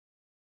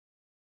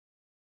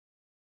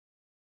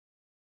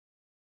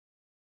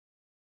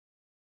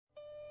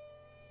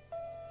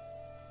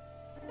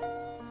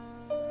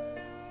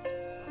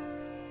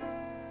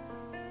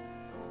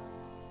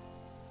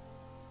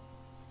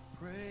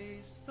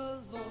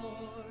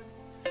Lord,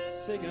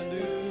 sing a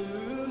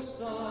new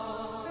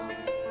song,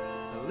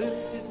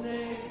 lift his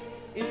name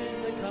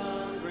in the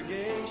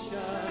congregation.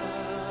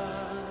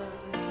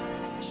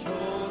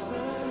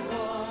 Chosen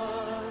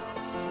ones,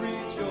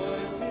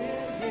 rejoice in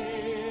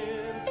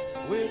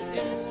him. With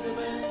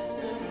instruments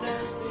and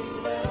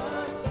dancing, let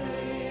us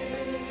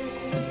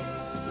sing.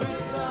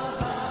 With the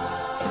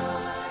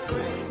high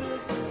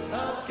praises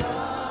of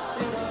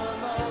God in our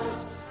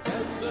mouths,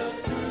 and the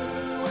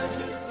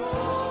two-edged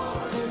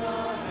sword in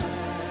our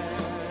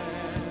hand.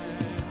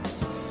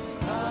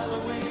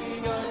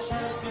 Hallowing our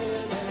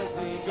champion as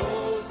he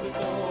goes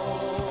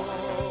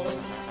before,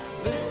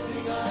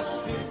 lifting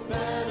up his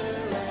banner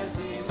as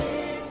he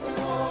leads to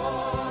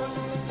war.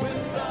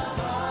 With the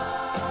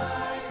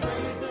high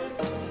praises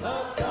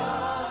of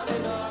God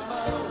in our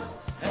mouths,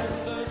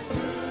 and the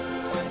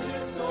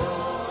two-edged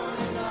sword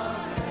in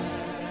our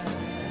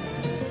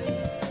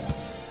hands.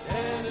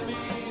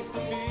 Enemies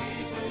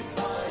defeated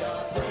by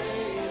our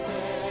praises,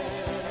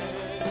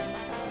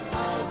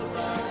 powers of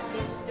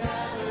darkness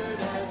scattered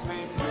as we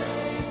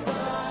praise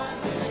the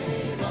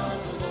name of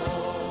the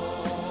Lord.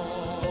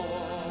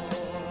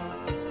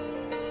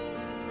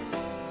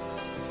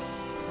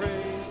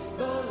 Praise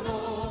the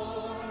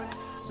Lord,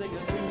 sing a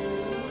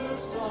new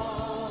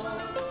song,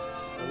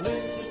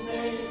 lift his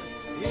name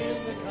in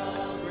the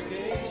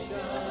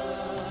congregation.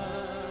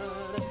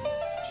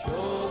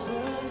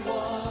 Chosen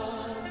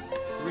ones,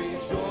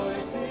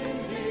 rejoice in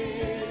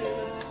him.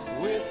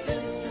 With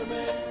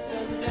instruments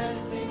and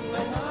dancing,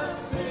 let us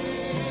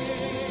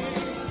sing.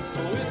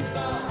 With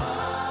the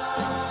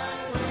high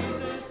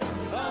praises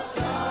of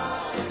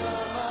God in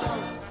our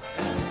mouths,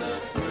 and the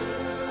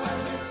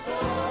two-edged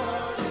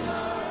sword in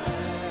our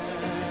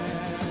hand.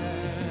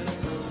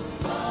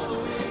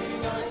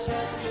 Following our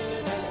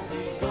champion as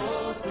he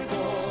goes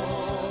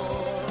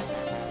before,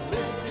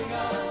 lifting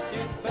up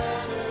his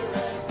banner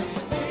as he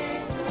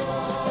leads to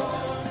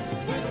war.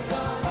 With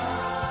the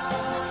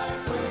high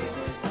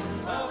praises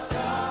of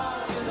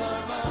God in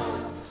our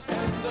mouths,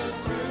 and the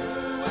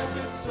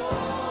two-edged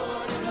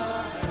sword in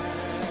our hand.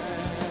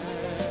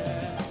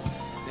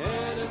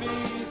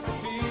 Enemies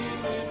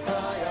defeated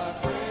by our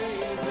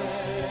praises,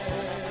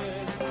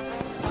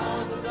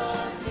 powers of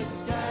darkness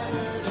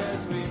scattered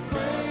as we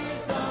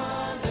praise the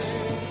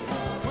name.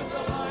 With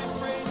the high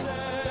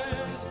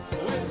praises,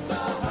 with the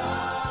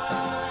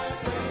high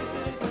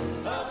praises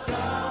of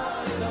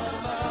God in our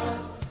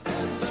mouths,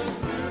 and the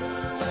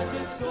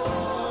two-edged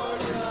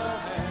sword in our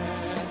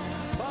hand.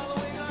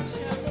 Following our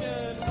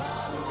champion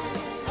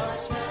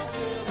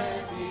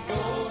as he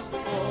goes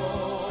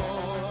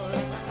before,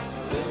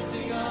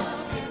 lifting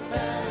up his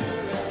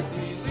banner as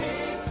he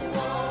leads to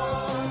war.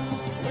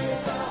 With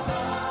the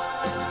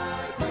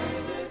high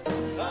praises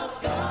of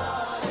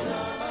God in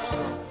our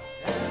mouths,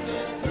 and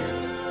the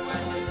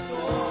two-edged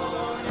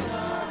sword in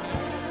our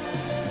hand.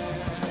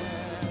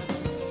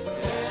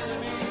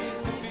 Enemies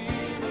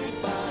defeated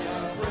by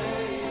our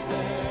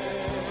praises,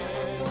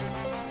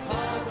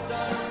 powers of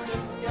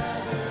darkness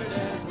scattered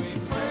as we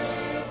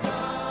praise the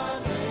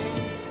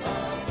name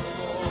of the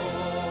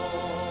Lord.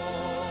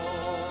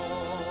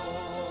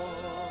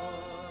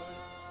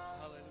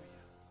 Hallelujah.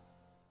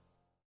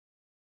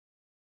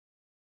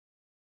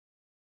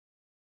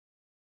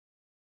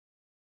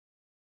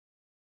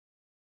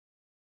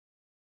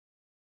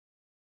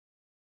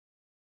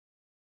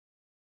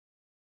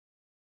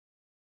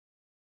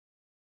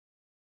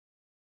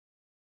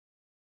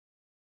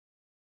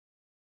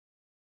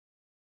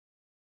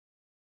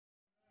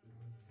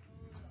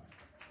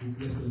 We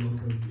bless the Lord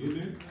for you.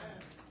 Amen.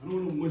 I don't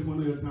want to waste one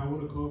of your time. I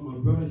want to call my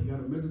brother. He got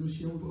a message to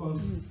share with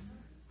us.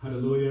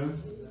 Hallelujah.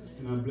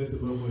 And I bless the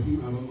Lord for him.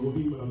 I don't know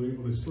him, but I know him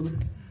from the Spirit.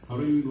 I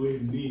don't even know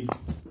his name,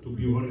 to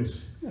be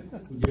honest. We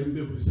get him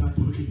to start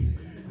talking.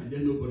 I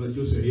just know Brother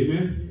Joseph.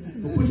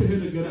 Amen. But put your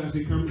hand together as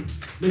he comes.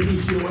 Let him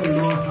share what the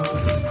Lord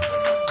has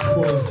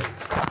for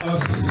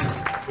us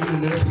in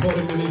the next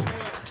 40 minutes.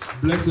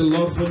 Bless the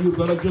Lord for you,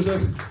 Brother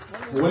Joseph.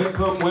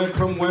 Welcome,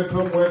 welcome,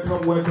 welcome,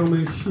 welcome, welcome,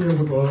 and share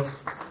with us.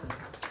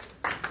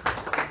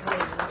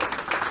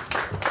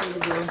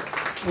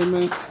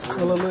 Amen.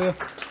 Hallelujah.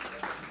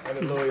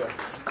 Hallelujah.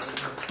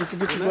 You can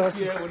get your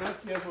glasses. We're not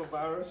here for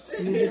virus.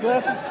 You need your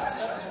glasses?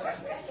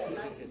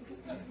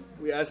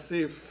 We are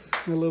safe.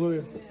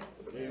 Hallelujah.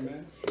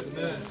 Amen.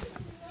 Amen.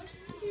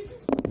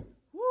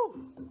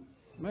 Woo.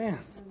 Man.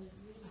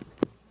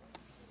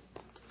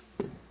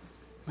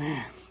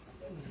 Man.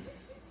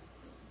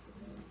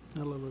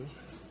 Hallelujah.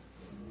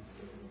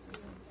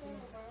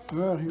 All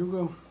right, here we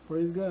go.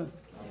 Praise God.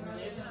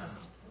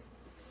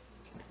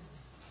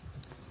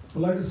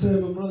 Well, like I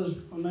said,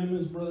 my name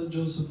is Brother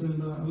Joseph,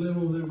 and I live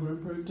over there in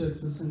Grand Prairie,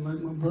 Texas. And like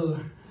my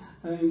brother,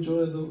 I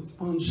enjoy those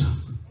pawn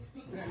shops.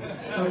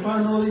 I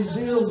find all these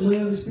deals,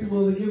 man. These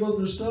people, they give up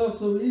their stuff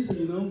so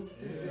easy, you know.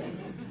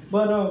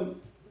 But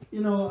you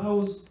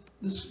know,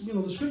 the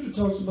scripture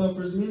talks about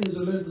for as many as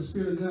are led of the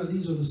Spirit of God,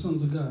 these are the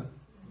sons of God,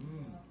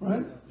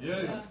 right?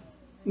 Yeah.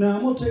 Now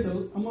I'm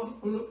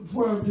gonna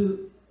before I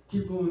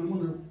keep going, I'm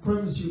going to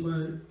preface you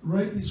by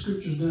write these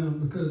scriptures down,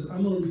 because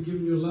I'm going to be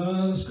giving you a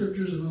lot of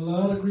scriptures and a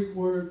lot of Greek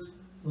words,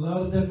 a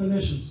lot of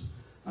definitions.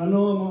 I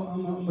know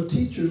I'm a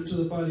teacher to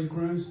the body of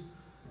Christ,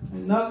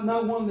 and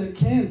not one that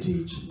can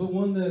teach, but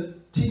one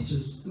that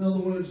teaches. In other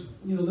words,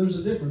 there's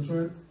a difference,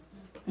 right?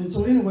 And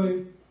so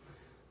anyway,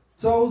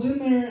 so I was in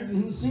there and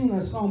he was singing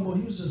that song, but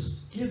he was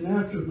just getting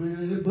after it, man,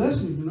 and it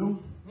blessed me,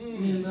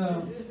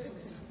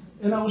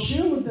 And I was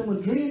sharing with them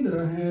a dream that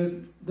I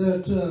had,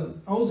 that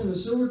I was in a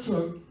silver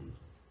truck,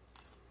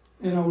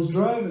 and I was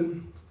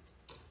driving,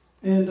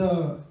 and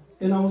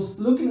I was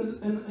looking at,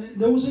 and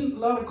there wasn't a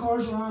lot of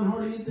cars around,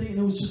 hardly anything, and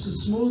it was just a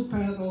smooth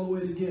path all the way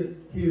to get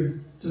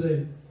here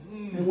today.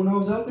 And when I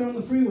was out there on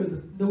the freeway,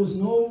 there was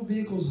no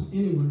vehicles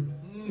anywhere.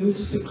 It was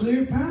just a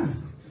clear path.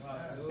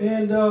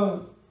 And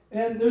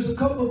there's a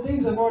couple of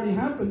things that have already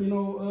happened.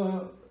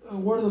 A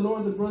word of the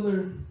Lord, the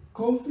brother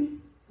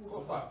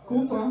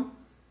Kufa,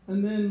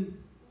 and then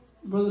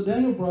Brother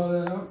Daniel brought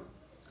it out.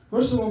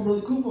 First of all,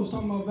 Brother Kufa was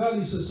talking about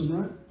value system,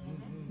 right?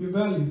 Your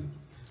value.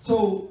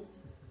 So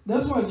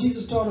that's why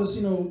Jesus taught us,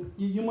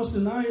 you must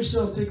deny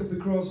yourself, take up your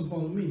cross, and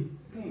follow me.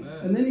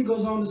 And then he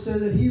goes on to say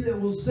that he that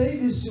will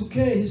save his suke,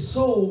 his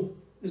soul,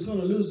 is going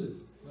to lose it.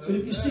 But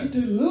if you seek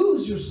to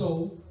lose your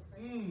soul,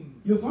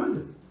 you'll find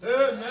it.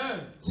 Amen.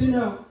 See,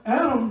 now,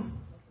 Adam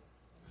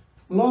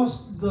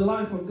lost the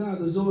life of God,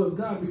 the Zoe of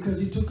God,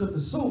 because he took up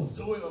the soul.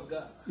 Zoe of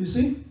God. You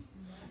see?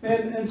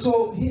 And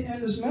so,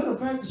 and as a matter of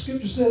fact, the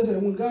scripture says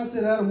that when God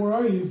said, Adam, where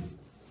are you?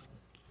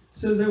 It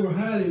says they were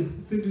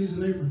hiding fig leaves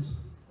and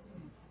aprons.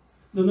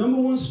 The number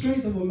one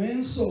strength of a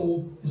man's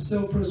soul is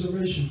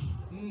self-preservation.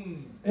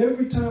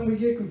 Every time we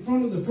get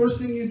confronted, the first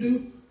thing you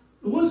do,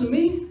 it wasn't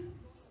me.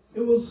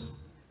 It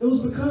was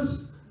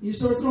because you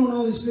start throwing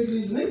all these fig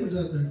leaves and aprons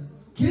out there.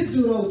 Kids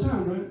do it all the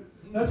time, right?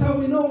 That's how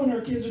we know when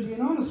our kids are being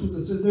honest with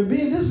us. If they're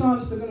being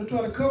dishonest, they're going to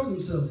try to cover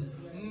themselves.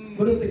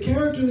 But if the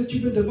character that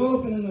you've been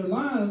developing in their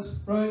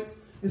lives, right,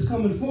 is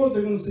coming forth,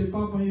 they're going to say,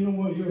 Papa, you know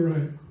what? You're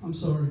right. I'm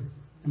sorry.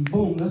 And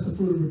boom, that's the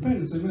fruit of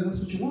repentance. Amen. That's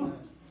what you want.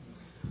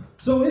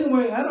 So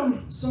anyway,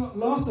 Adam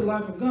lost the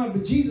life of God,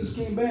 but Jesus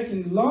came back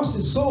and lost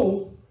his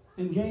soul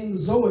and gained the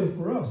Zoe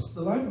for us,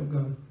 the life of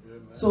God.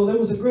 Amen. So there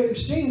was a great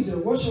exchange there.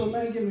 What shall a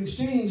man give in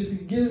exchange if he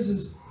gives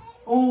his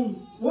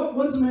own?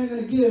 What is a man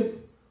going to give,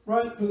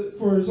 right,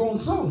 for his own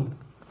soul?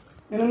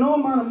 And no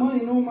amount of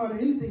money, no amount of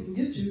anything can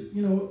get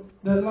you,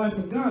 that life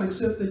of God,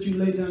 except that you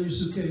lay down your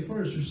suke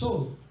first, your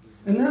soul.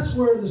 And that's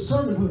where the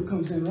servanthood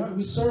comes in, right?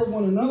 We serve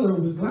one another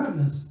with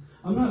gladness.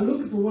 I'm not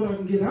looking for what I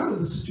can get out of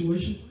the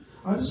situation.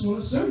 I just want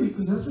to serve you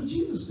because that's what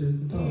Jesus did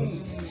and taught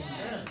us.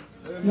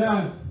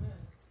 Now,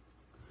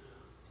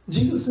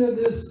 Jesus said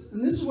this,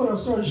 and this is what I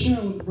started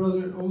sharing with the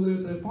brother over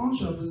there at that pawn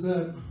shop, is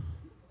that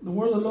the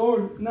word of the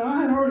Lord, now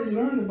I had already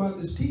learned about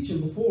this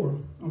teaching before,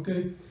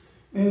 okay?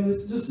 And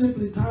it's just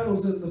simply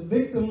titles that the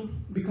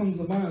victim becomes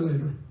the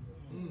violator.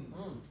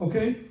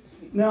 Okay?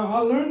 Now, I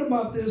learned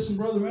about this from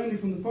Brother Randy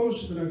from the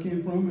fellowship that I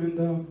came from,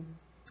 and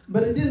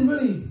but it didn't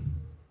really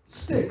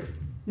stick.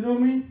 You know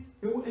what I mean?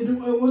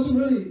 It wasn't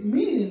really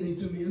meaning anything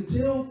to me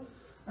until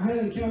I had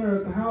an encounter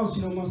at the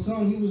house. My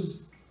son,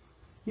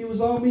 he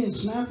was all being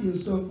snappy and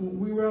stuff.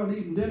 We were out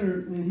eating dinner,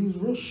 and he was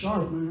real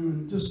sharp, man,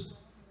 and just,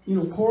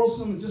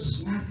 quarrelsome and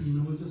just snappy,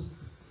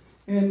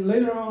 And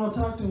later on, I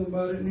talked to him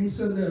about it, and he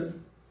said that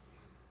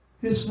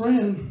his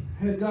friend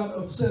had got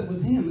upset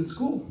with him at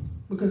school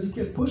because he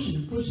kept pushing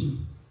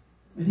him,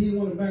 and he didn't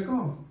want to back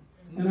off.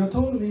 And I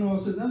told him, I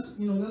said, that's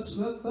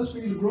for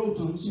you to grow,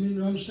 Thomas. You need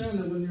to understand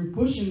that when you're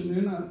pushing and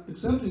they're not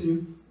accepting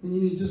you, then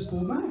you need to just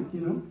pull back,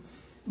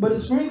 But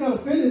his friend got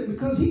offended.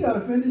 Because he got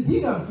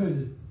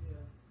offended.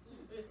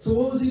 So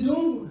what was he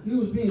doing? He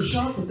was being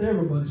sharp with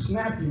everybody,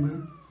 snappy,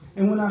 man.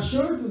 And when I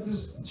shared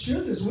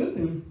this with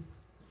him,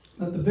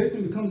 that the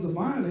victim becomes the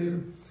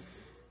violator,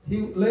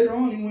 later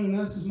on he went and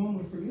asked his mama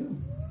to forgive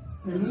him.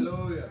 Amen.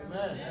 Hallelujah.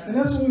 And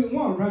that's what we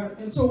want, right?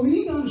 And so we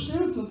need to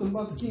understand something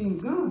about the kingdom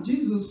of God.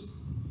 Jesus,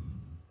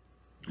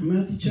 in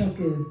Matthew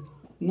chapter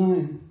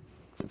 9,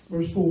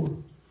 verse 4.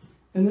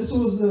 And this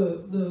was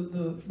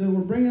they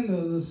were bringing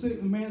the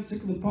man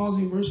sick of the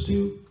palsy in verse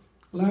 2,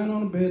 lying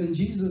on a bed, and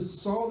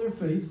Jesus saw their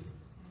faith.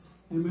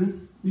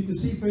 Amen. You can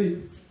see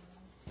faith.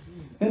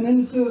 And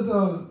then it says,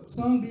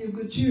 son, be of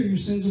good cheer, your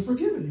sins are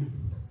forgiven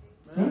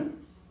you. Right?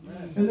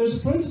 And there's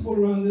a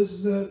principle around this,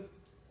 is that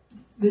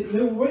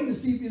they were waiting to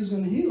see if he was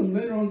going to heal him.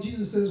 Later on,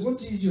 Jesus says,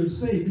 what's easier to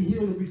say, be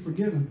healed or be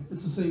forgiven?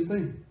 It's the same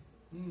thing.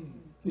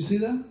 You see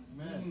that?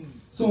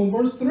 So in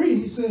verse 3,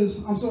 he says,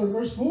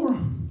 verse 4.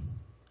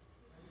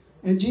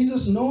 And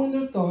Jesus, knowing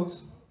their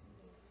thoughts,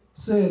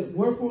 said,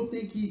 wherefore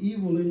think ye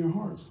evil in your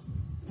hearts?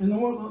 In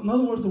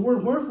other words, the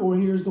word wherefore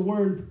here is the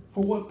word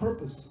for what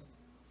purpose?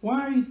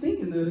 Why are you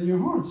thinking that in your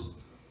hearts?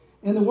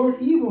 And the word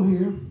evil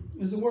here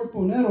is the word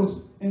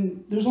poneros.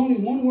 And there's only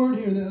one word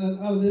here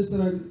out of this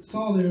that I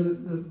saw there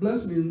that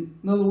blessed me.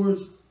 In other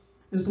words,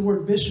 it's the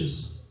word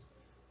vicious.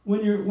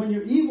 When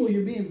you're evil,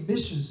 you're being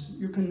vicious.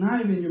 You're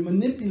conniving. You're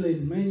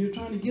manipulating, man. You're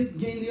trying to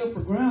gain the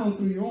upper ground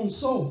through your own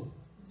soul.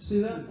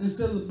 See that?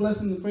 Instead of the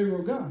blessing and favor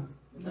of God,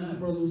 as the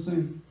brother was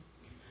saying.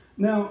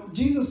 Now,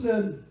 Jesus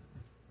said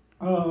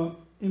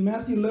in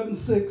Matthew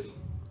 11:6,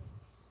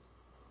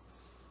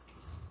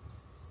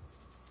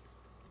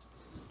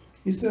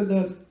 he said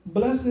that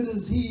blessed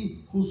is he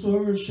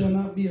whosoever shall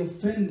not be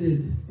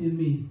offended in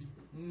me.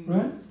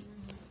 Right?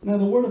 Now,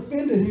 the word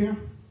offended here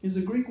is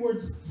the Greek word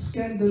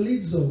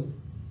scandalizo.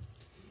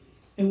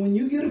 And when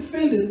you get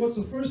offended, what's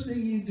the first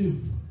thing you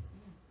do?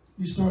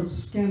 You start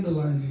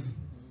scandalizing.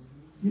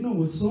 You know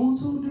what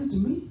so-and-so did to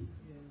me?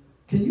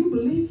 Can you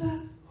believe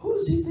that? Who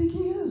does he think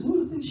he is? Who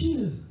does he think she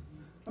is?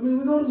 I mean,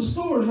 we go to the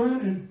stores,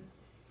 right?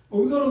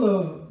 Or we go to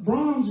the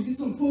Brahms, you get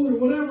some food or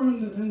whatever,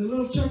 and the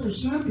little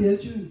chucker's snappy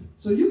at you.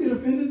 So you get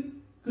offended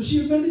because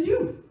she offended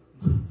you.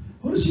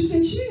 Who does she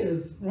think she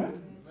is, right?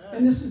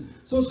 And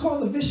so it's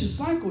called the vicious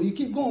cycle. You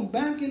keep going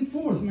back and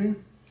forth, man,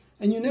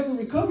 and you never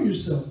recover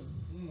yourself.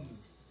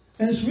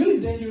 And it's really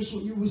dangerous.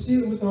 We see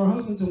it with our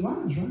husbands and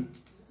wives, right?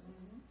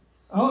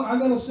 I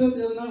got upset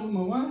the other night with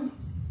my wife,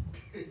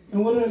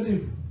 and what did I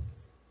do?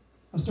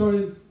 I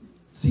started,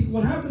 see,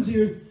 what happens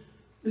here,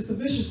 it's the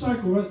vicious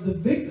cycle, right? The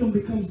victim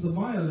becomes the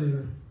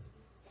violator,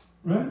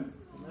 right?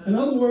 In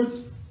other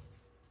words,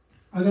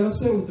 I got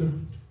upset with her.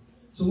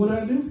 So what did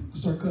I do? I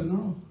started cutting her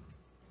off.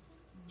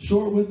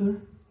 Short with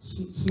her,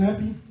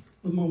 snappy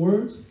with my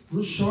words,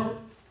 real sharp.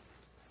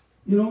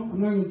 You know, I'm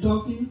not going to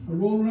talk to you. I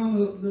roll around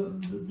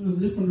the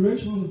different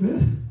direction on the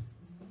bed.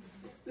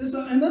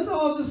 And that's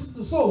all just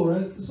the soul,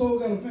 right? The soul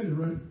got offended,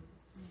 right?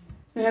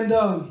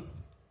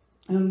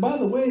 And by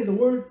the way, the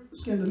word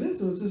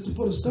scandalizo, it says to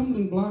put a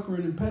stumbling block or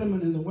an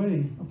impediment in the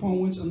way upon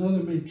which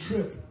another may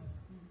trip.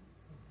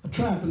 A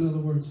trap, in other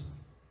words.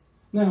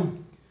 Now,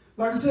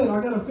 like I said,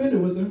 I got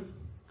offended with her.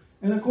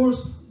 And of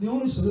course, the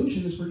only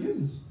solution is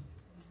forgiveness.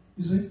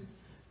 You see?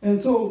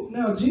 And so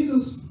now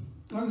Jesus,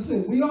 like I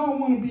said, we all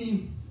want to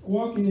be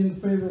walking in the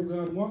favor of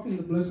God, walking in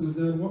the blessing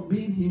of God,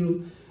 being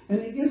healed. And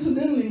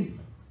incidentally,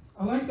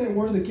 I like that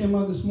word that came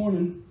out this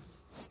morning.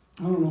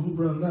 I don't know who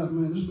brought it up,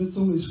 man. There's been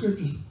so many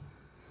scriptures.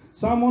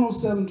 Psalm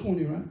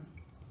 107:20, right?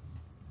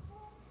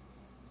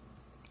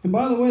 And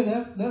by the way,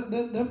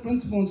 that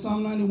principle in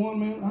Psalm 91,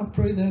 man, I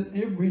pray that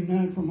every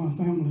night for my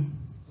family.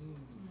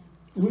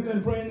 We've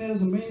been praying that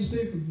as a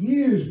mainstay for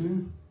years,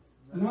 man.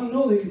 And I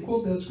know they can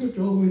quote that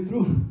scripture all the way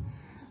through.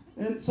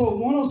 And so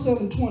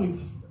 107:20,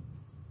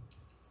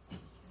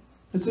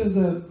 it says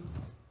that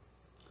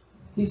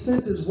he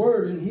sent his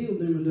word and healed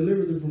them and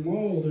delivered them from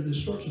all their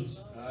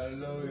destructions.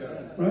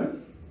 Hallelujah. Right?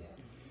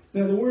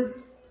 Now the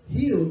word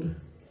healed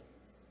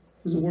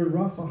is the word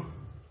Rapha.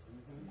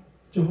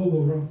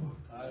 Jehovah Rapha.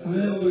 I am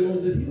the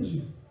Lord that heals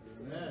you.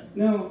 Amen.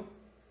 Now,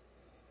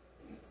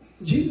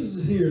 Jesus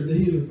is here, the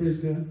healer,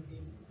 praise God.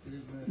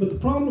 Amen. But the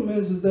problem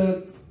is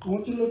that, I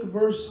want you to look at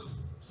verse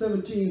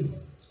 17,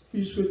 a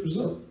few scriptures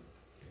up.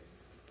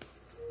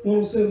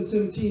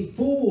 107:17,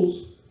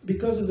 fools,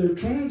 because of their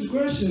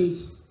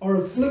transgressions, are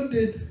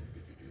afflicted,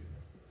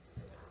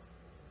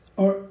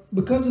 or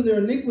because of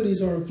their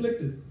iniquities are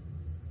afflicted.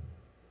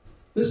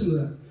 Listen to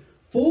that.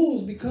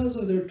 Fools, because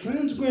of their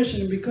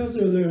transgression and because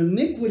of their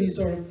iniquities,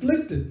 are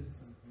afflicted.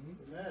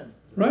 Amen.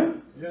 Right?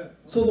 Yeah.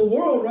 So the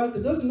world, right,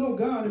 that doesn't know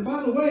God, and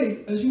by the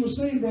way, as you were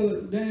saying,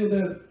 Brother Daniel,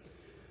 that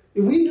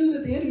if we knew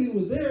that the enemy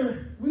was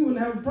there, we wouldn't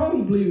have a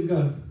problem believing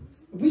God.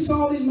 If we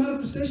saw these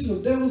manifestations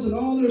of devils and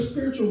all their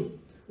spiritual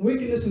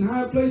wickedness in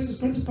high places,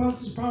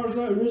 principalities, powers,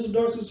 right, rules of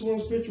darkness,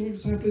 world, spiritual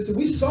wickedness in high places, if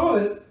we saw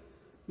it,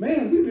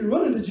 man, we'd be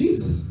running to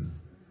Jesus.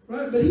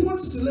 Right? But he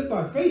wants us to live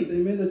by faith,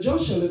 amen. The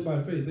just shall live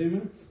by faith,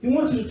 amen. He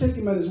wants you to take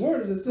him at his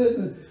word, as it says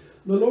in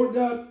the Lord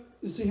God.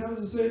 You see, how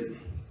does it say?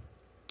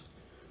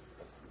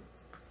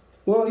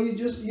 Well, you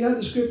had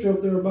the scripture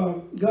up there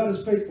about God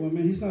is faithful,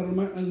 man. He's not a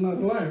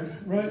liar,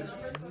 right?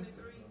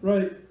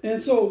 Right.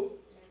 And so,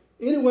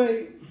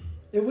 anyway,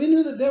 if we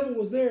knew the devil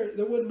was there,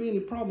 there wouldn't be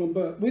any problem.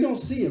 But we don't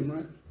see him,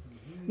 right?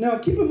 Now,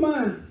 keep in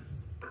mind,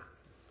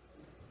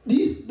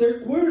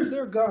 where is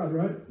their God,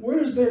 right? Where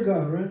is their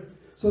God, right?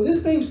 So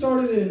this thing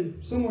started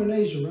in somewhere in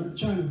Asia, right?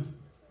 China.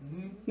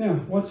 Mm-hmm.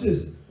 Now, watch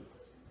this.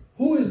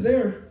 Who is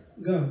their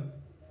God?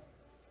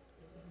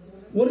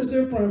 What is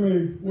their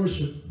primary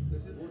worship?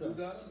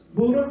 Buddha.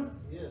 Buddha?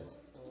 Yes.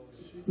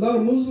 A lot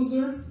of Muslims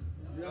there?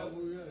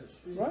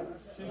 Right?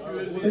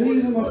 And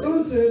even my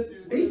son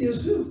said,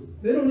 atheists too.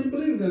 They don't even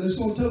believe in God. They're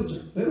so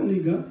intelligent. They don't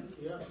need God.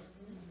 Yeah.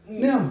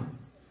 Now,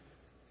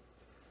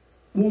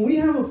 when we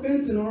have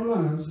offense in our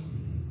lives,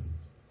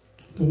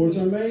 towards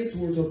our mate,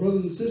 towards our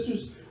brothers and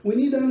sisters, we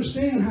need to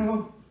understand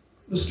how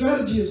the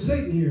strategy of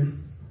Satan here.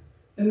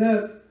 And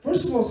that,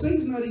 first of all,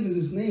 Satan's not even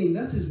his name.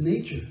 That's his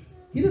nature.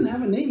 He doesn't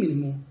have a name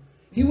anymore.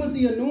 He was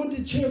the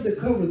anointed cherub that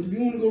covered. If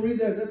you want to go read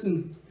that, that's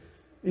in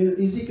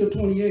Ezekiel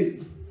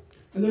 28.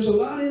 And there's a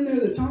lot in there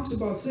that talks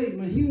about Satan.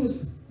 Man,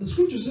 the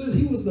scripture says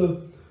he was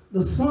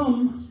the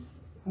sum,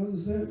 how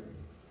does it say?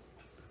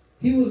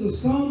 He was the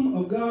sum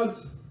of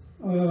God's,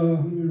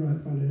 let me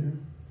find it here.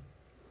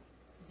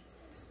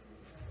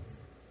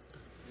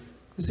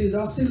 You see,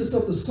 thou sealest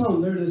up the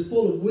sum. There it is,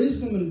 full of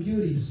wisdom and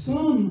beauty.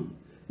 Sum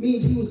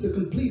means he was the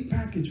complete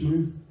package,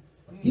 man.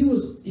 He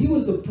was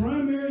the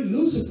primary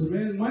Lucifer,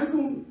 man.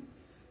 Michael,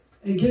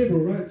 and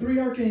Gabriel, right? 3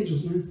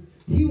 archangels, man.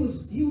 He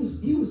was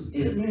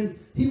it, man.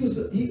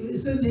 It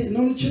says he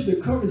on the chip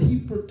that covered, he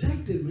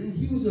protected, man.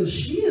 He was a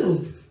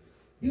shield.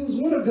 He was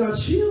one of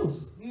God's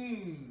shields.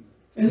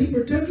 And he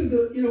protected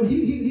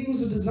he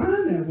was a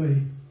design that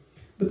way.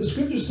 But the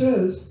scripture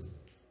says,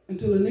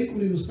 until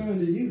iniquity was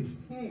found in you.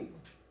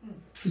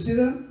 You see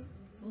that?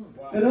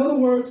 In other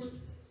words,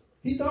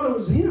 he thought it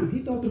was him. He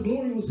thought the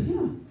glory was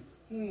him.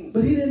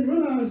 But he didn't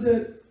realize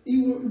that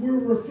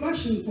we're a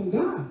reflection from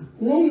God.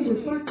 We're only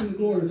reflecting the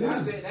glory of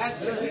God.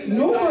 That's it.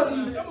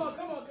 Nobody, Come on.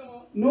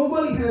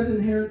 nobody has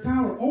inherent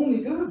power.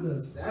 Only God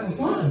does. The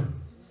Father.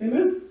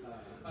 Amen?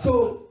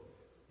 So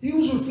he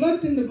was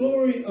reflecting the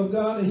glory of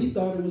God and he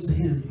thought it was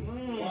him.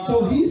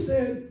 So he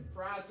said,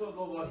 Pride took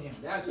over him.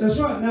 that's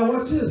right. Now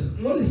watch this.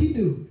 What did he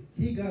do?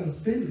 He got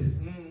offended.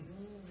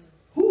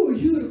 Who are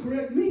you to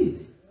correct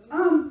me?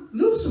 I'm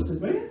Lucifer,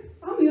 man.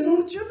 I'm the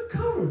anointed cherub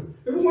cover.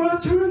 Everywhere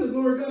I turn, the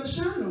glory of God is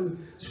shining on me.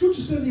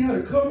 Scripture says he had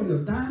a covering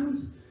of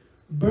diamonds,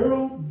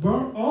 beryl,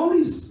 burnt, all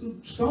these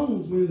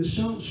stones, man, that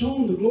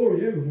shone the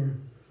glory everywhere.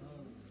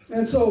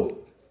 And so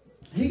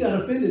he got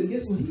offended, and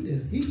guess what he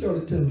did? He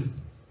started telling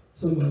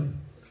somebody,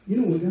 you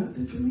know what God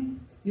did to me?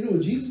 You know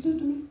what Jesus did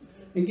to me?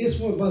 And guess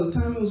what? By the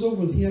time it was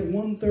over, he had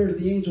 1/3 of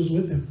the angels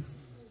with him.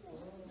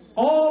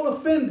 All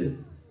offended.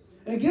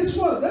 And guess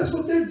what? That's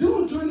what they're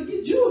doing, trying to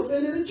get you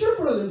offended at your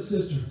brother and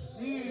sister.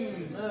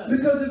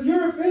 Because if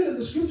you're offended,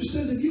 the scripture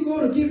says if you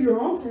go to give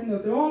your offering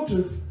at the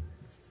altar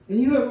and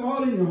you have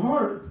aught in your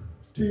heart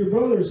to your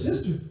brother or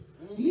sister,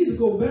 you need to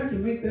go back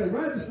and make that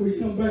right before you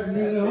come back and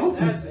bring that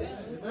offering.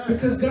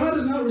 Because God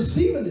is not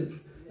receiving it.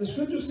 The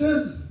scripture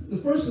says, the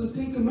first of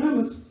the 10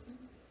 commandments,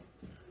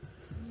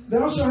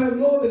 thou shalt have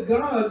no other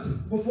gods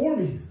before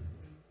me.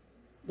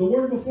 The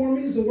word before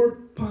me is the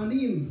word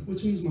panim,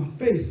 which means my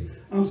face.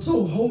 I'm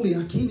so holy,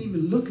 I can't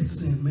even look at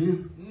sin,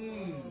 man.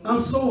 I'm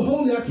so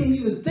holy, I can't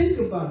even think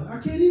about it. I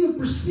can't even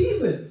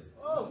perceive it.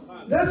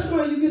 That's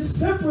why you get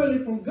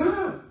separated from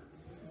God.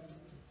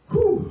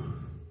 Whew.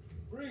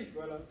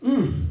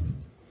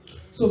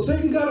 So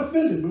Satan got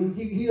offended, man.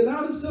 He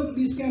allowed himself to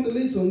be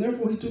scandalized, and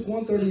therefore he took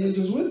 1/3 of the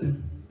angels with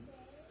him.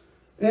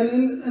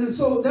 And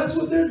so that's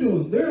what they're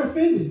doing. They're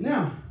offended.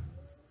 Now,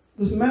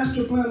 this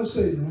master plan of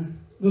Satan,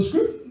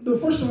 right?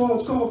 First of all,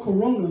 it's called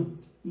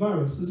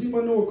coronavirus. Does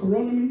anybody know what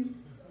corona means?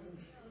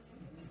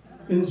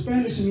 In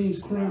Spanish, it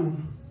means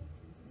crown.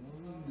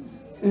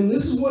 And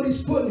this is what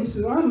he's putting. He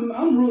says,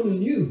 I'm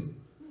ruling you.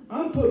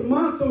 I'm putting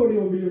my authority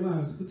over your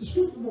lives. But the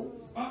scripture,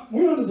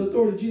 we're under the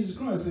authority of Jesus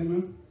Christ,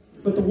 amen.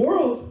 But the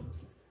world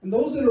and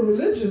those that are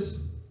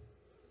religious,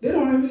 they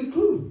don't have any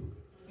clue.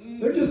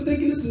 They're just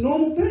thinking it's a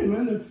normal thing,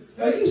 man.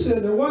 Like you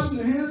said, they're washing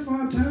their hands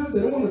 5 times.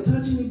 They don't want to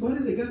touch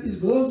anybody. They got these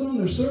gloves on.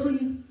 They're serving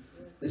you.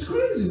 It's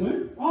crazy,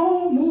 man.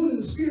 All moving in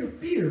the spirit of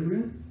fear,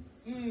 man.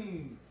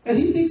 And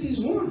he thinks he's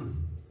won.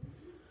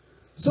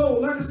 So,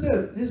 like I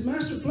said, his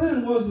master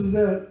plan is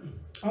that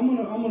I'm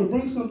gonna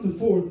bring something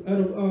forth out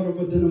of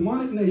a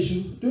demonic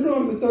nation.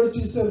 Deuteronomy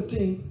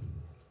 32:17.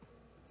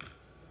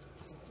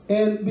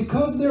 And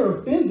because they're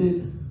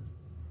offended,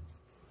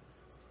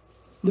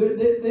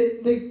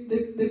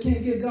 they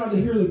can't get God to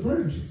hear their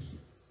prayers.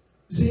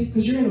 See,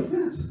 because you're in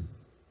offense.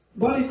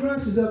 Body of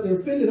Christ is out there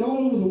offended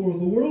all over the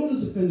world. The world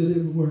is offended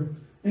everywhere.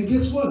 And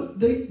guess what?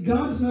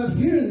 God is not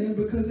hearing them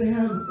because they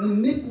have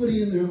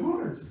iniquity in their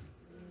hearts.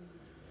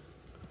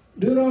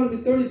 Deuteronomy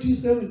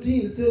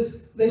 32:17, it says,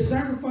 they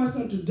sacrificed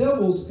unto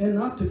devils and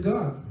not to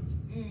God.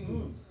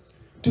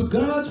 To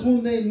gods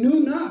whom they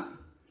knew not.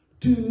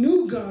 To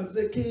new gods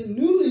that came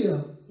newly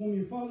up, whom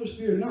your fathers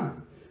feared not.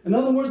 In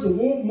other words, the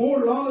more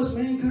lawless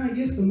mankind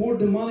gets, the more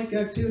demonic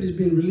activity is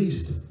being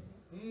released.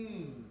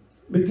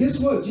 But guess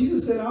what?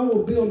 Jesus said, I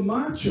will build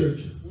my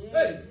church.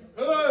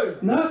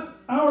 Not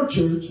our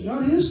church,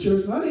 not his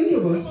church, not any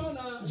of us.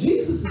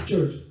 Jesus'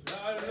 church.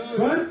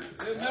 Right?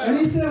 And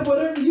he said,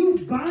 whatever you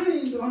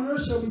bind on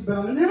earth shall be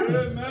bound in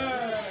heaven.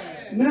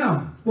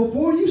 Now,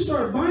 before you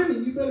start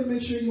binding, you better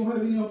make sure you don't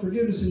have any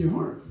unforgiveness in your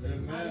heart.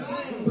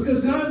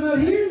 Because God's not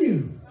hearing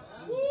you.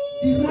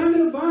 He's not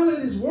going to violate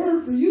his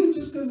word for you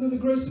just because of the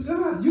grace of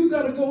God. You've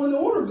got to go in the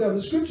order of God.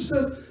 The scripture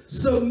says,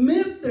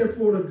 submit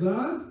therefore to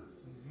God.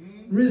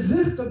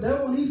 Resist the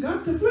devil and he's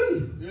got to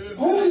flee.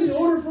 Only the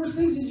order of first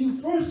things is you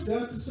first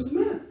got to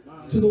submit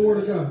to the word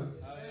of God.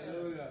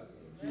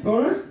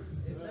 All right?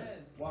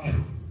 Wow.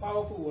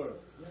 Powerful word.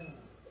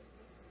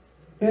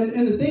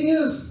 And the thing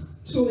is,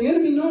 so the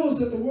enemy knows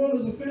that the world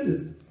is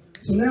offended.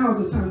 So now is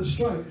the time to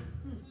strike.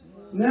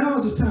 Now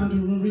is the time to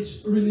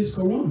release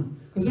corona.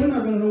 Because they're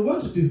not going to know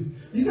what to do.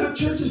 You got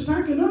churches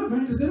packing up,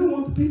 man, because they don't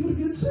want the people to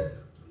get sick.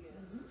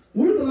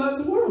 We're the light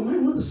of the world,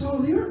 man. We're the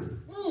salt of the earth.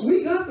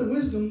 We got the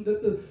wisdom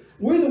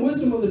we're the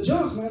wisdom of the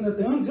just, man, that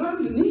the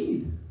ungodly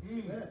need.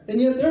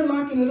 And yet they're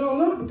locking it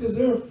all up because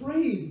they're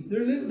afraid.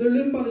 They're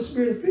living by the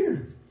spirit of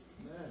fear.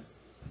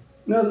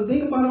 Now, the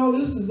thing about all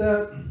this is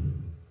that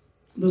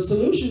the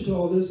solution to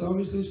all this,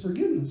 obviously, is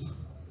forgiveness.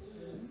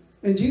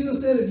 And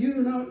Jesus said, if you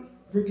do not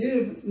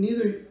forgive,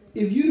 neither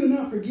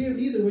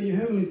will your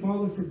heavenly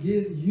Father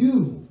forgive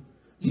you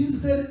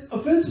Jesus said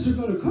offenses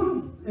are going to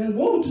come, and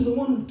woe to the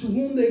one to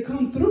whom they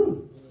come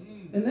through.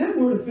 And that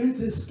word offense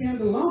is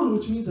scandalon,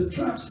 which means a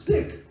trap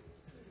stick.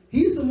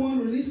 He's the one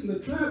releasing the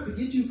trap to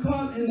get you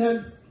caught in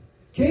that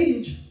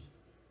cage,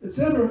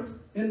 etc.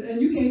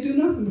 And you can't do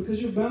nothing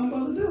because you're bound by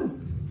the devil.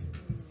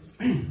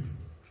 Man.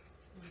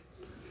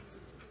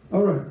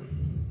 All right.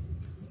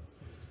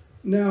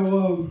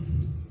 Now,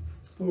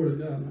 glory to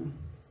God now.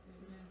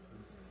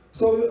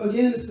 So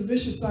again, it's the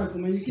vicious cycle,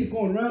 man. You keep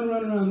going round and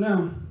round and round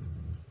now.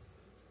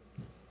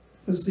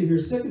 Let's see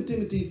here. 2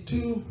 Timothy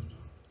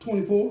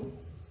 2:24.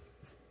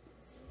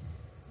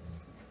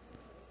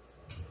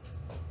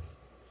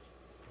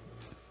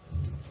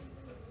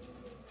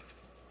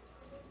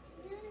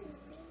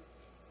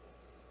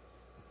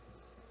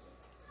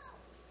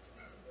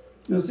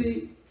 Now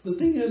see, the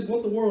thing is,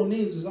 what the world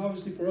needs is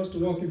obviously for us to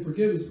walk in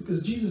forgiveness,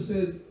 because Jesus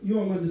said, you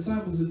are my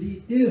disciples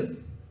indeed if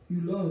you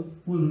love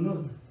one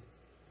another.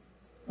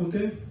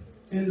 Okay?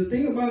 And the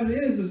thing about it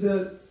is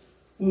that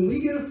when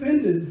we get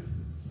offended,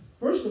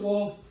 first of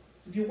all,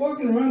 if you're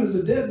walking around as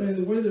a dead man,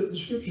 the way that the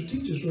scriptures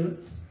teach us, right?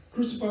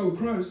 Crucified with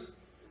Christ,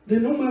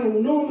 then no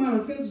amount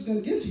of offense is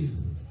going to get you.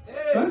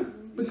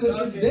 Right?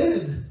 Because you're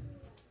dead.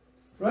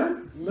 Right?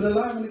 But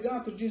alive unto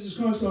God through Jesus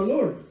Christ our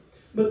Lord.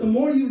 But the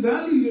more you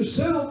value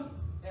yourself,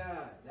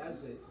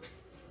 That's it.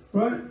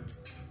 right?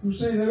 We were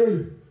saying that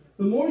earlier.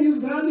 The more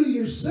you value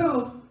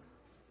yourself,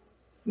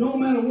 no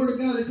matter word of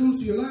God that comes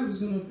to your life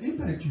is going to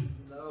impact you.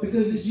 No.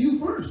 Because it's you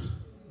first.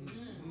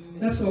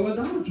 That's called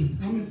idolatry.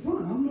 I'm in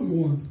front. I'm number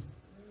one.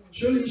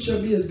 Surely you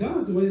shall be as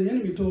gods, the way the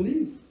enemy told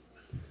Eve.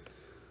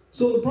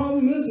 So the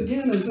problem is,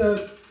 again, is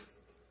that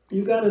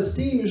you got to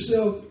esteem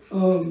yourself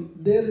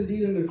dead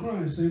indeed unto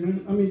Christ.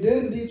 Amen. I mean,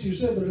 dead indeed to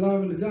yourself, but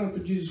alive unto God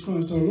through Jesus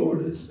Christ our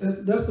Lord.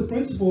 That's the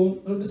principle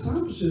of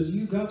discipleship.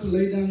 You got to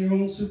lay down your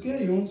own suke,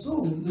 your own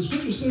soul. The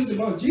scripture says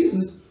about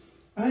Jesus,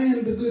 I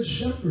am the good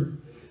shepherd,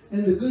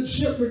 and the good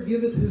shepherd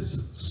giveth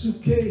his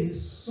suke,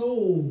 his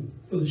soul,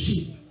 for the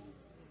sheep.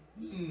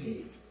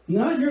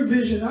 Not your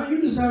vision, not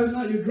your desires,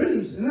 not your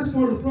dreams. And that's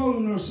part of the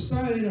problem in our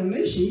society and our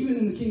nation, even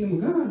in the kingdom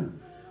of God.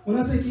 When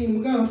I say kingdom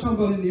of God, I'm talking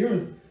about in the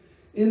earth.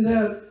 In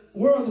that,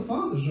 where are the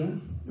fathers, right?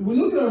 If we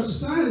look at our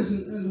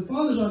societies and the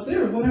fathers aren't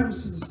there, what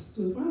happens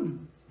to the family?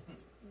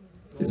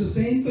 It's the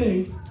same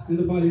thing in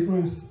the body of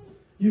Christ.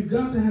 You've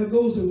got to have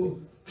those that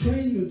will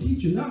train you and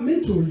teach you, not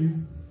mentor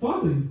you,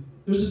 father you.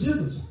 There's a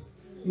difference.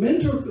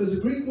 Mentor is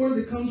a Greek word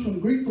that comes from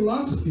Greek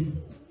philosophy.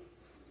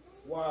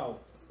 Wow.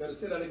 Gotta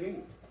say that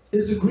again.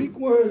 It's a Greek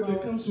word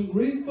that comes from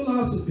Greek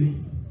philosophy,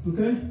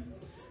 okay?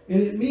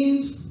 And it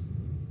means,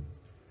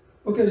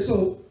 okay,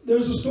 so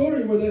there's a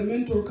story where that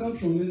mentor comes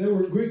from, and there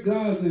were Greek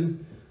gods,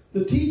 and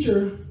the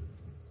teacher,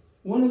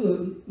 one of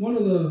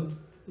the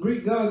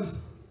Greek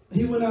gods,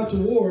 he went out to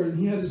war, and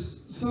he had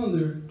his son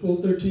there, 12,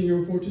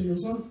 13-year-old, 14-year-old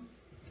son.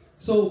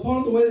 So part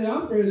of the way they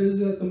operated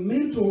is that the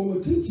mentor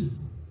would teach him.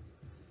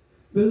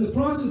 But in the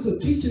process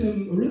of teaching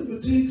him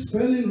arithmetic,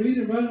 spelling,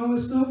 reading, writing, all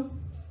that stuff,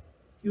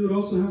 he would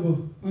also have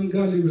an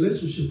ungodly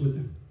relationship with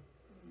him.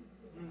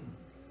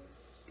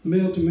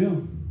 Male to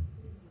male.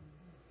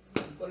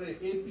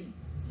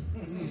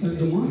 That's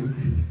demonic.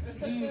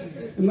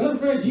 As a matter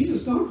of fact,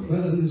 Jesus talked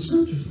about it in the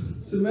scriptures.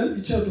 It's in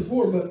Matthew chapter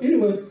 4. But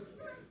anyway,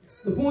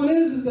 the point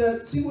is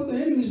that, see, what the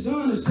enemy's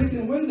done is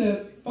taken away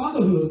that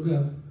fatherhood of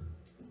God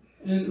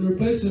and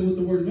replaced it with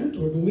the word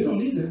mentor. But we don't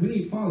need that. We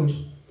need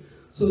fathers.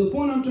 So the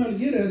point I'm trying to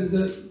get at is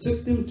that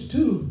 2 Timothy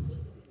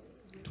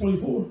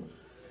 2:24.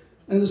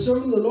 And the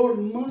servant of the Lord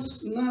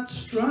must not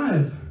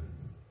strive,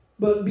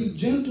 but be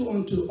gentle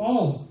unto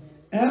all,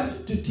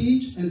 apt to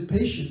teach and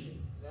patient.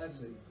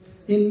 That's it.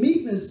 In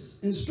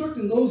meekness,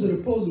 instructing those that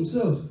oppose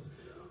themselves.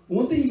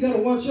 One thing you got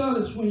to watch out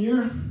is when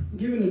you're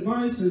giving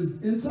advice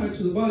and insight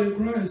to the body of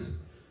Christ,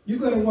 you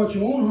got to watch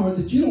your own heart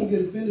that you don't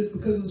get offended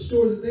because of the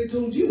story that they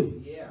told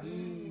you. Yeah.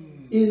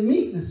 In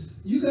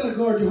meekness, you got to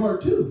guard your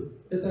heart too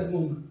at that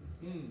moment.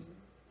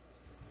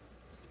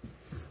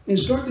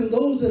 Instructing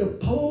those that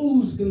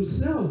oppose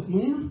themselves,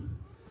 man.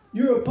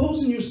 You're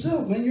opposing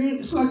yourself, man.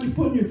 It's like you're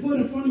putting your foot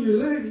in front of your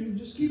leg and you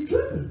just keep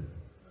tripping.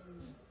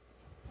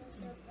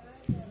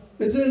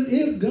 It says,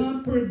 if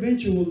God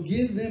peradventure will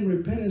give them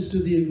repentance to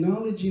the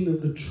acknowledging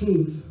of the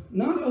truth,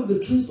 not of the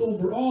truth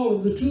overall,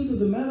 of the truth of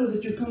the matter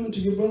that you're coming to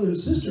your brother and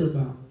sister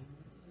about.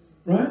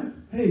 Right?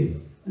 Hey,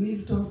 I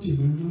need to talk to you,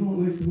 man. I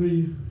don't like the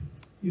way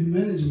you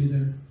manage me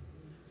there.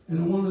 And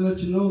I want to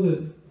let you know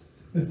that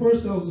at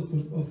first I was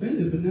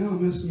offended, but now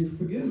I'm asking you to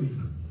forgive me.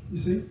 You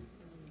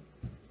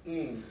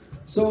see?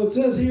 So it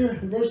says here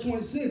in verse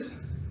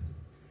 26,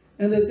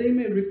 and that they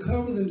may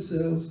recover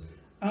themselves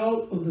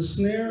out of the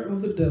snare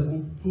of the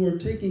devil, who are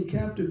taken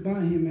captive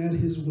by him at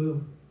his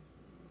will.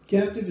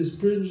 Captive is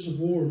prisoners of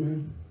war,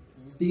 man.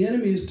 The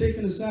enemy is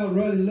taking us out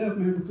right and left,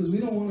 man, because we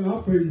don't want to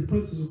operate in the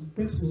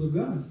principles of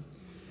God.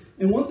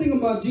 And one thing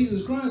about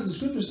Jesus Christ, the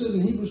scripture says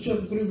in Hebrews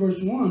chapter 3,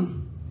 verse 1,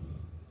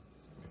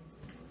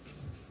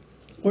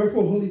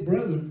 wherefore, holy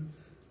brethren,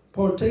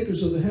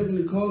 partakers of the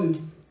heavenly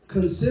calling,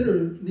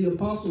 consider the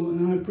apostle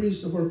and high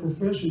priest of our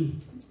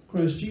profession,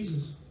 Christ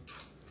Jesus.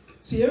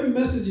 See, every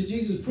message that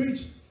Jesus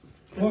preached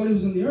while he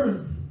was in the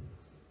earth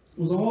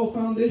was all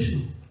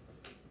foundational.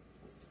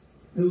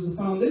 It was the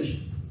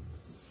foundation.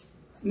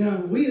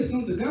 Now, we as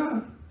sons of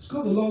God, it's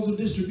called the laws of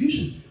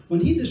distribution. When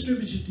he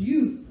distributes it to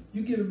you,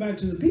 you give it back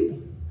to the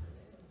people.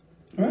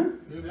 All right?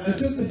 He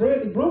took the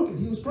bread and broke it.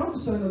 He was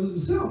prophesying of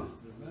himself.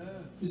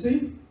 You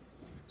see?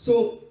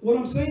 So what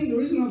I'm saying, the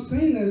reason I'm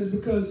saying that is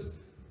because,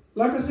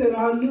 like I said,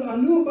 I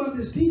knew about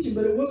this teaching,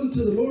 but it wasn't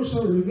until the Lord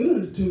started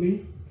revealing it to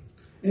me.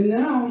 And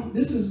now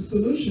this is a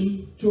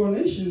solution to our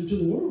nation and to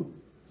the world.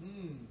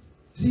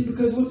 See,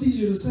 because what's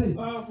easier to say?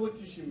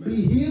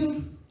 Be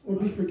healed or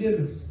be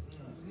forgiven.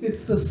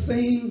 It's the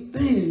same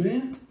thing,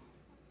 man.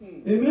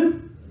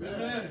 Amen?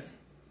 Amen.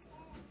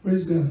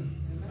 Praise God.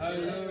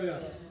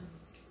 Hallelujah.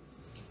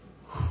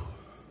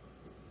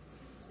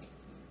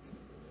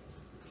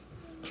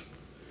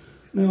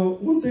 Now,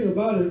 one thing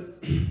about it,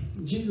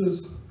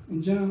 Jesus,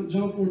 in John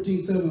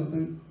 14:7, I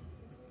think.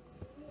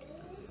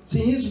 See,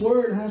 his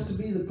word has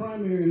to be the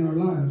primary in our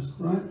lives,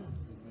 right?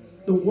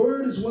 The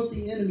word is what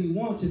the enemy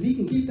wants. If he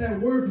can keep that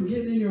word from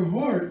getting in your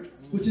heart,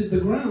 which is the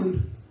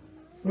ground,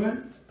 right?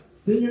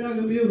 Then you're not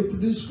going to be able to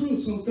produce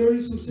fruit. Some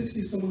 30, some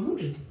 60,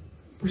 some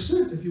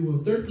 100%, if you will.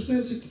 30%,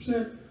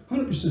 60%,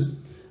 100%.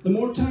 The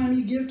more time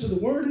you give to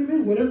the word,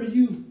 amen, whatever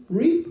you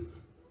reap,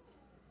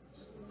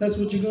 that's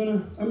what you're going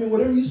to,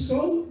 whatever you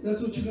sow,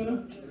 that's what you're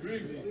going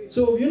to.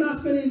 So if you're not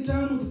spending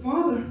time with the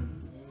Father,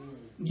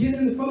 getting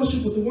in the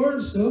fellowship with the word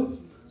and stuff,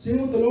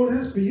 seeing what the Lord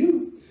has for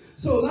you.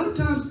 So a lot of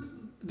times,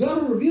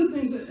 God will reveal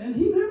things, and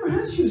he never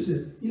has used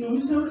it.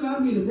 He's never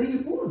allowed me to bring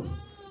it forth.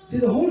 See,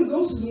 the Holy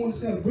Ghost is the one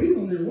that's got to breathe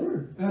on that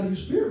word out of your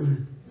spirit,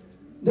 man.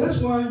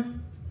 That's why,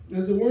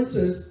 as the word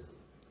says,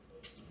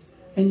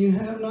 and you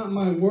have not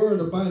my word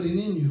abiding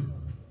in you.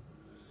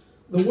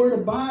 The word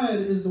abide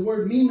is the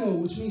word meno,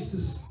 which means to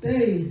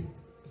stay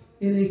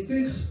in a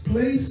fixed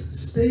place,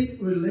 state,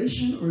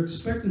 relation, or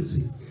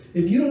expectancy.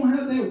 If you don't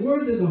have that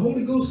word, then the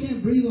Holy Ghost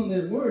can't breathe on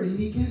that word, and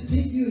he can't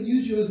take you and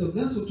use you as a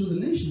vessel to the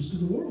nations, to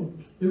the world,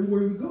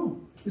 everywhere we go.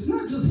 It's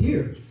not just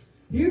here.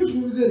 Here's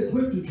where we get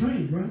equipped and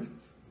trained, right?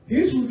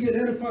 Here's where we get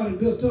edified and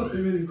built up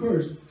and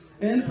encouraged.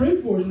 And prayed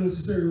for if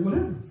necessary,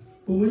 whatever.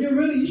 But when you're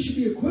ready, you should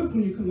be equipped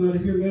when you come out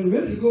of here, man,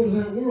 ready to go to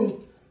that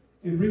world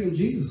and bring him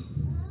Jesus.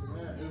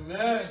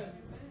 Amen.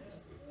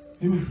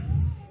 Amen.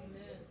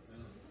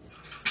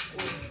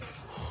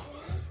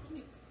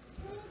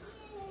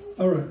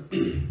 All right.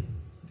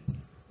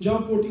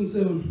 John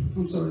 14:7.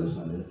 I'm sorry, that's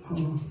not it. Hold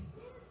on.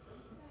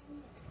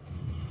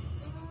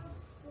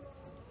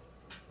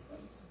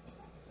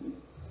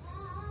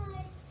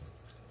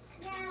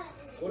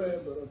 Go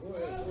ahead, brother. Go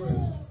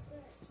ahead.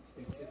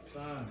 It's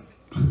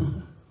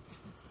fine.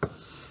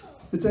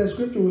 It's that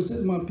scripture where it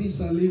says, my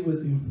peace I leave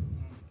with you.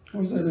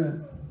 Where's that at?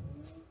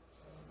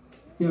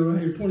 Yeah, right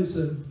here,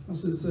 27. I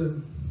said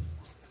 7.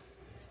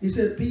 He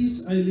said,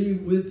 peace I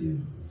leave with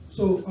you.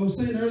 So I was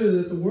saying earlier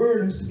that the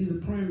word has to be the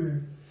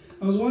primary.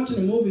 I was watching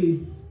a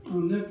movie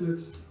on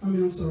Netflix. On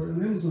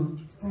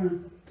Amazon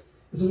Prime.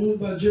 It's a movie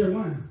by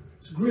Jeremiah.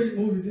 It's a great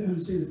movie if you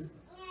haven't seen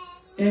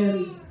it.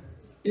 And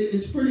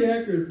it's pretty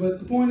accurate. But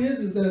the point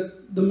is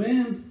that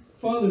the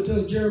father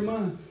tells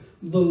Jeremiah,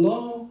 the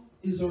law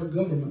is our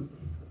government.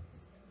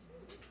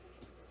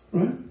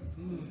 Right?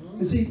 Mm-hmm.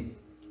 And see,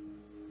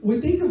 we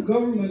think of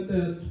government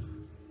that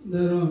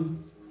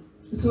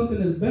it's something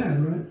that's bad,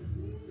 right?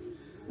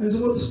 And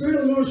so what the Spirit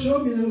of the Lord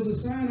showed me, there was a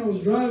sign I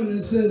was driving and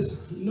it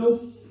says,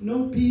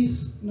 no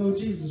peace, no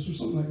Jesus, or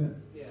something like that.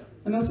 Yeah.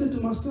 And I said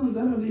to my sons,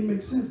 that doesn't even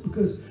make sense,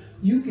 because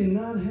you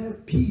cannot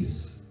have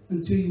peace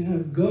until you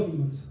have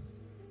government.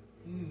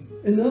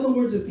 In other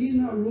words, if he's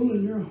not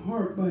ruling your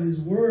heart by his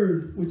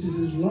word, which is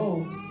his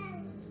law,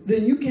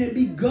 then you can't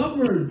be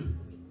governed.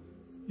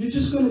 You're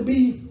just going to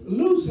be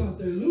loose out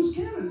there, loose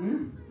cannon,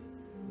 man.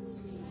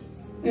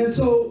 And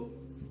so,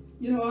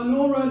 I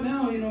know right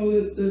now,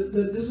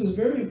 that this is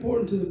very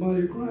important to the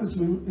body of Christ,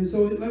 man. And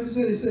so, like I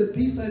said, it said,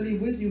 peace I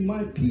leave with you,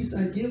 my peace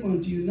I give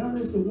unto you, not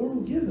as the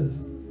world giveth.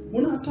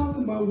 We're not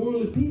talking about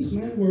worldly peace,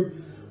 man,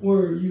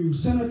 where you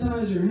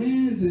sanitize your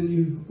hands and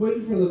you're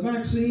waiting for the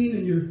vaccine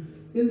and you're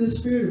in the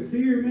spirit of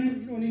fear,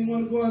 man. You don't even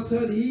want to go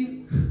outside to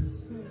eat.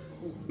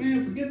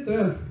 Man, forget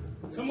that.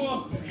 Come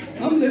on.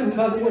 I'm living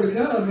by the word of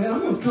God, man.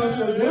 I'm going to trust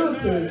what God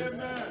says.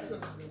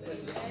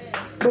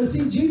 But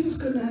see,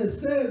 Jesus couldn't have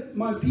said,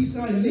 my peace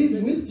I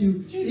leave with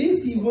you,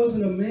 if he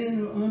wasn't a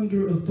man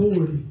under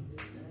authority.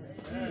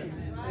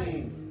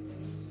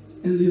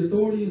 And the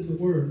authority is the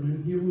word,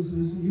 man. He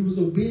was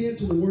obedient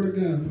to the word of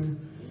God, man.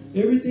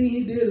 Everything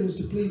he did was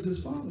to please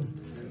his Father.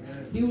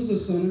 He was a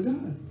son of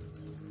God.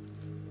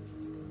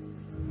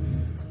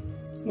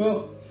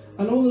 Well,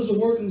 I know there's a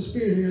work in the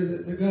Spirit here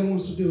that God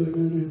wants to do,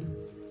 amen.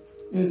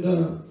 And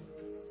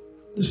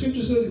the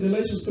scripture says in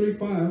Galatians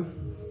 3:5,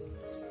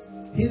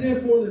 he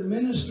therefore that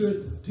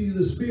ministereth to you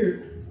the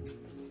Spirit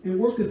and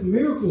worketh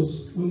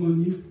miracles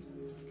among you,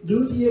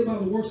 doeth ye by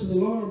the works of the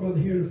law or by the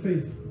hearing of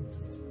faith?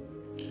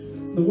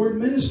 The word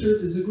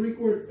ministered is the Greek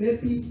word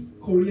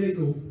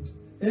epikoriego.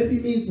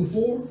 Epi means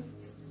before.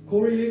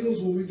 Koriego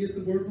is where we get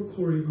the word for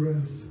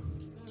choreograph.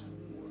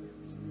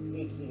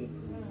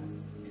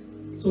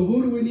 So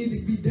who do we need to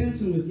be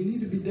dancing with? You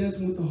need to be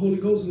dancing with the Holy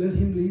Ghost and let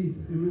him lead.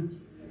 Amen.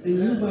 And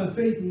you by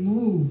faith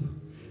move.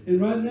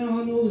 And right now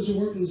I know there's a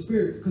work in the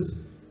Spirit.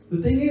 Because the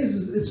thing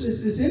is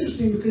it's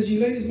interesting because you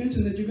ladies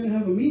mentioned that you're going to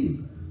have a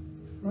meeting.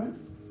 Right?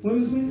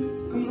 Women's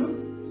meeting coming up.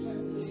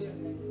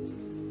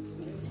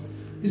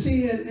 You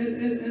see,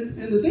 and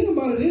the thing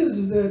about it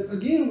is that,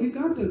 again, we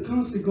got to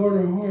constantly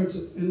guard our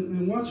hearts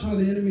and watch how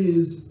the enemy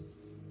is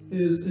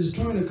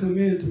trying to come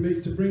in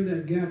to bring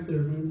that gap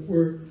there, man,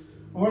 where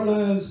our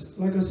lives,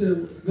 like I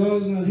said,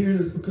 God is not hearing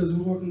us because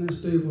we're walking in that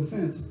state of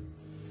offense.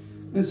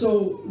 And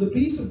so the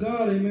peace of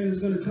God, amen, is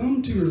going to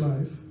come to your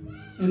life.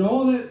 And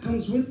all that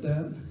comes with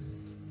that,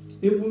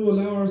 if we will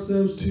allow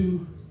ourselves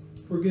to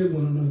forgive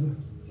one another.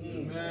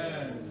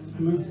 Amen.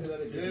 Amen.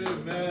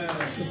 Amen.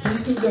 The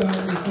peace of God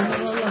will come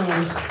in our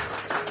lives.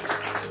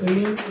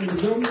 Amen. And the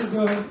government of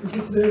God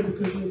gets there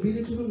because you're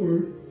obedient to the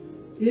word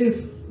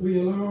if we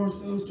allow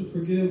ourselves to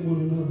forgive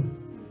one another.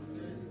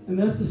 And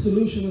that's the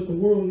solution that the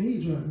world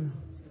needs right now.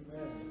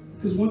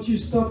 Because once you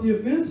stop the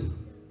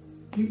offense,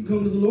 you can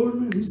come to the Lord,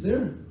 man. He's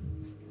there.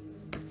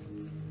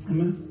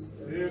 Amen.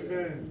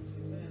 Amen.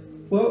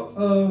 Well,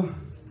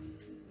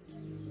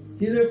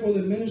 he therefore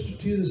that minister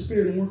to you the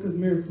Spirit and worketh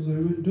miracles,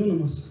 amen.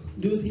 Dunamis.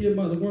 Doeth he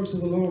by the works of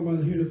the law, by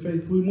the hearing of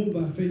faith. We move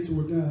by faith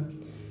toward God.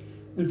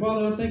 And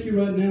Father, I thank you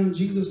right now in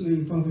Jesus'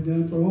 name, Father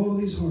God, for all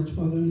these hearts,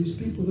 Father, and these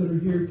people that are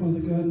here, Father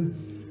God.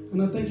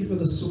 And I thank you for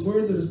the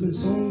word that has been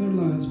sown in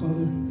their lives,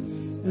 Father.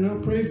 And I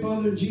pray,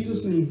 Father, in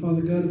Jesus' name,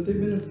 Father God, if they've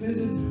been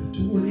offended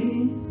toward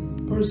any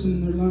person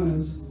in their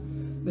lives,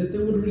 that they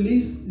would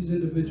release these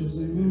individuals,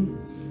 amen.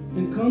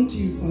 And come to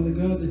you, Father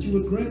God, that you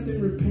would grant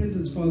them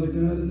repentance, Father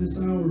God, in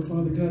this hour,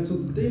 Father God, so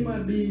that they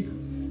might be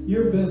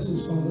your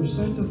vessels, Father,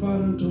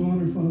 sanctified unto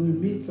honor, Father, and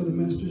meet for the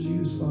Master's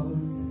use, Father.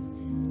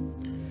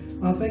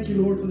 I thank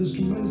you, Lord, for this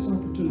tremendous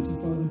opportunity,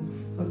 Father.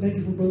 I thank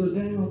you for Brother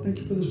Daniel. I thank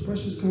you for this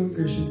precious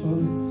congregation,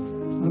 Father.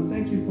 I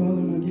thank you,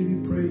 Father, and I give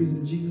you praise.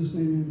 In Jesus'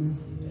 name,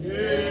 amen.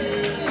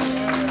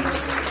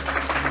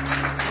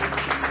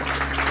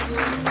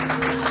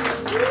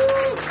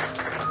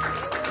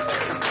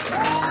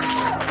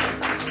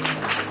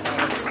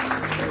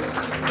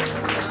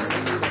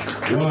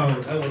 Wow,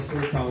 that was so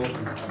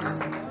powerful.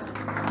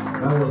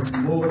 That was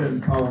more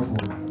than powerful.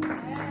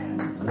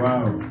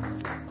 Wow.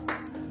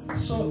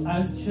 So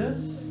I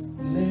just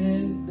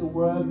learned the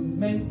word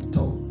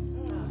mentor.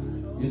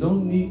 You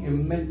don't need a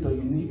mentor,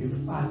 you need a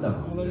father.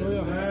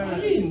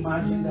 Can you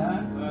imagine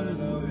that?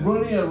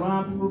 Running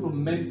around people to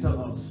mentor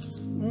us.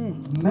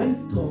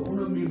 Mentor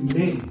only means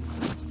men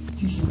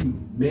teaching you.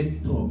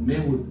 Mentor.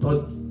 Men will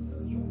taught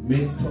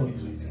mentor.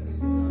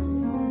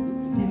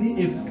 You need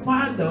a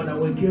father that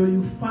will carry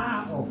you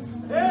far off.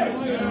 I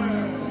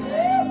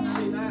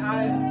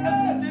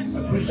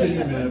appreciate you,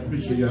 man. I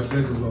appreciate you. I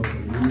bless the Lord for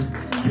you.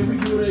 Can we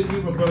give it a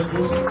give for Brother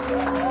Joseph?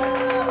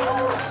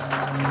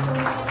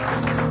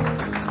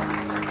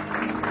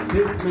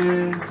 This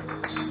man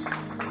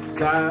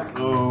got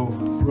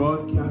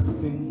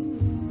broadcasting,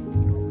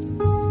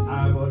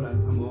 eyeball that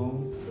come on,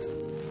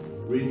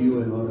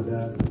 radio and all of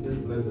that.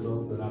 Just bless the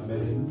Lord that I met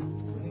him.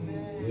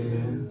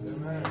 Amen.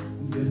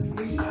 Just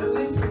finish.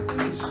 Let's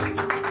finish.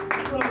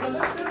 Brother,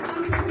 let's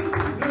finish.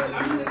 I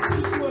mean, the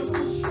teaching was so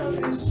short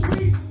and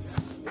sweet.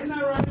 Isn't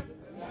that right?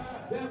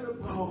 Very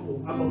powerful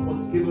about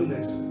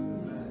forgiveness.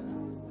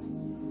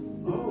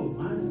 Oh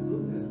my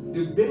goodness.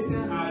 The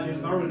victim are the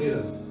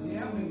marinator.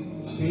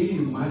 Can you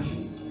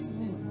imagine?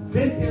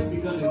 Victim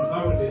become the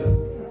marinator.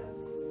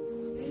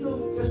 You know,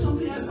 there's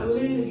something else I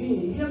learned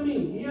again. Hear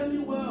me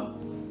well.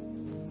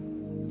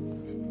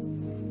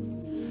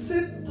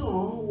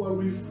 Satan was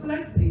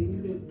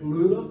reflecting the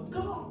glory of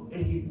God,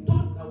 and he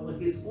thought that was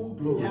his own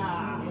glory.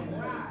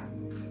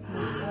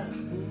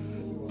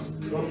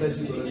 God bless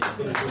you, brother.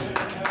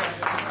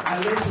 I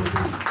learned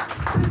something.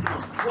 Satan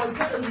was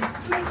just a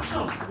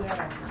reflection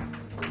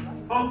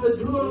of the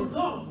glory of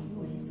God.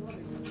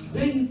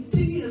 Then you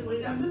take it for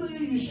that minute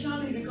you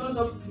shining because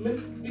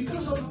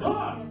of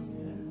God.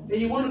 And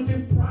you want to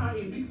take pride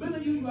in it. Many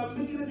of you are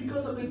making it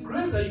because of the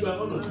grace that you are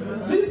honored.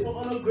 Live for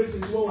honor, grace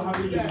is what will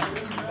happen to you.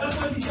 That's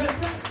what he just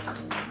said.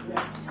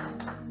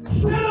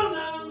 Settle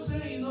down,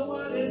 say, you know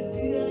what,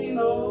 you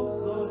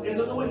know, and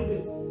that's what he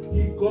did.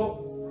 He got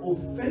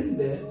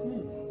offended.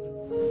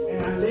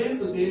 And I learned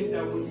today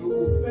that when you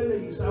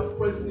offended, you start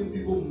pressing in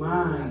people's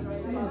mind.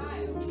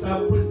 You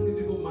start pressing in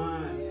people's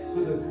mind.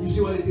 You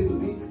see what they did to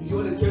me? You see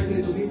what the church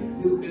did to me?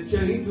 The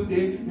church did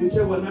today. The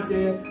church was not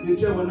there. The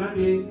church was not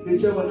there. The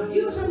church was not.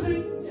 You know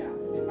something?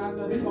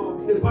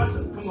 The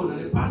pastor, come on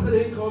now. The pastor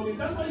didn't call me.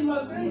 That's what he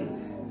was saying.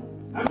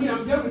 I mean,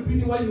 I'm just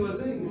repeating what he was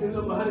saying. He said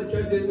something about how the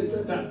church did, the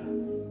church that.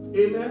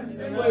 Amen.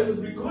 That's why it was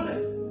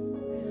recorded.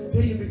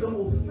 Then you become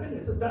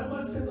offended. So that's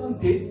what Satan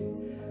did.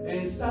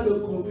 And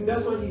started confused.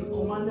 That's why he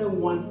commanded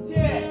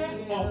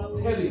 1/10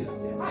 of heaven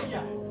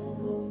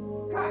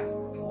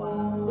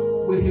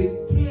with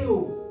a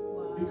tail.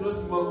 Because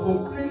he was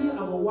complaining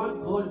about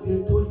what God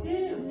did to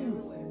him.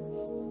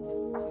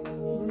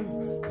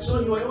 So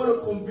he was able to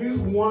convince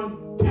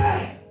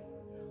 1/10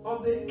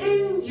 of the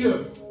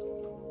angel.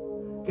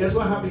 Guess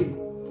what happened?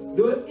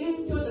 There were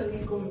angels that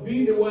he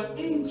convened. They were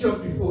angels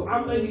before.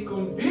 After he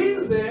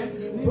convinced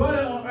them, brought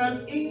them on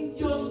earth,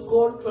 angels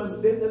God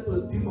translated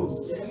to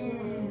demons.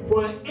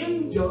 From an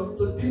angel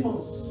to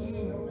demons.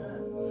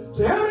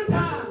 So every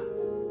time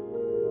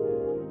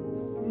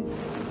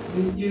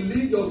you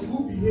lead your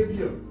good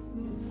behavior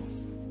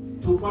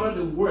to follow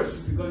the words,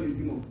 you become a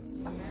demon.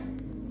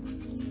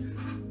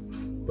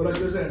 Brother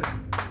Joseph,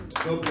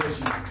 God bless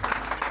you.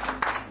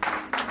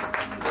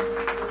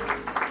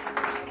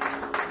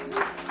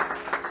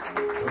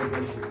 God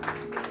bless you.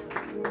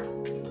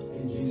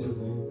 In Jesus'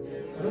 name.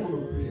 I don't want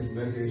to preach this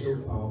message, it's so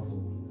powerful.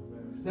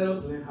 Let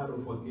us learn how to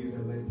forgive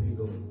and let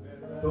go.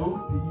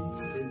 Don't be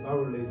a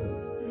violator.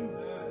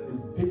 The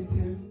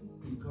victim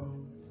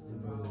become a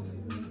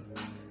violator.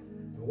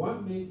 And what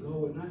made God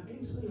will not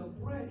answer your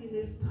prayer in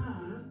this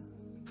time?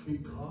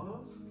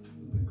 Because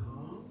you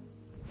become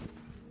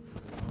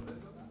a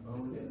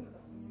violator.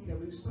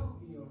 Carrying stuff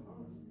in your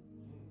heart.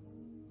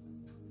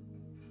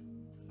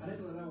 I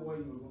didn't know that what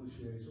you were going to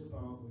share. It's so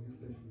powerful. It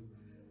touched me.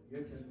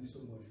 It touched me so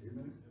much.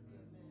 Amen.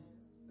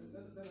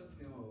 Let us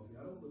stand off.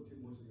 I don't want to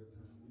take most of your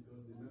time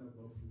because the men of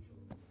God preach on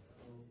it.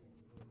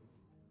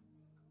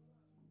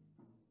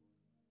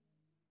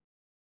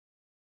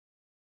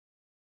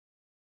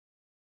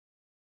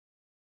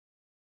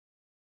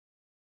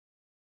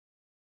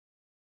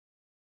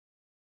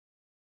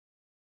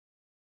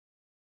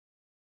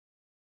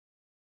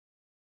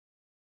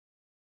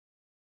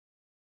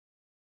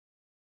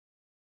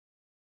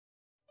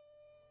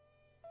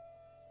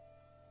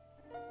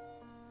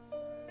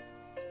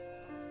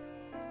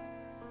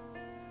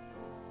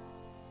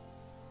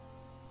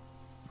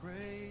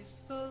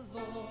 Praise the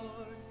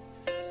Lord,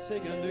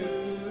 sing a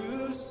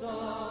new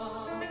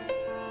song,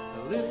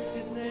 lift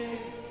his name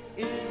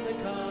in the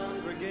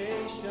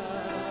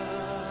congregation.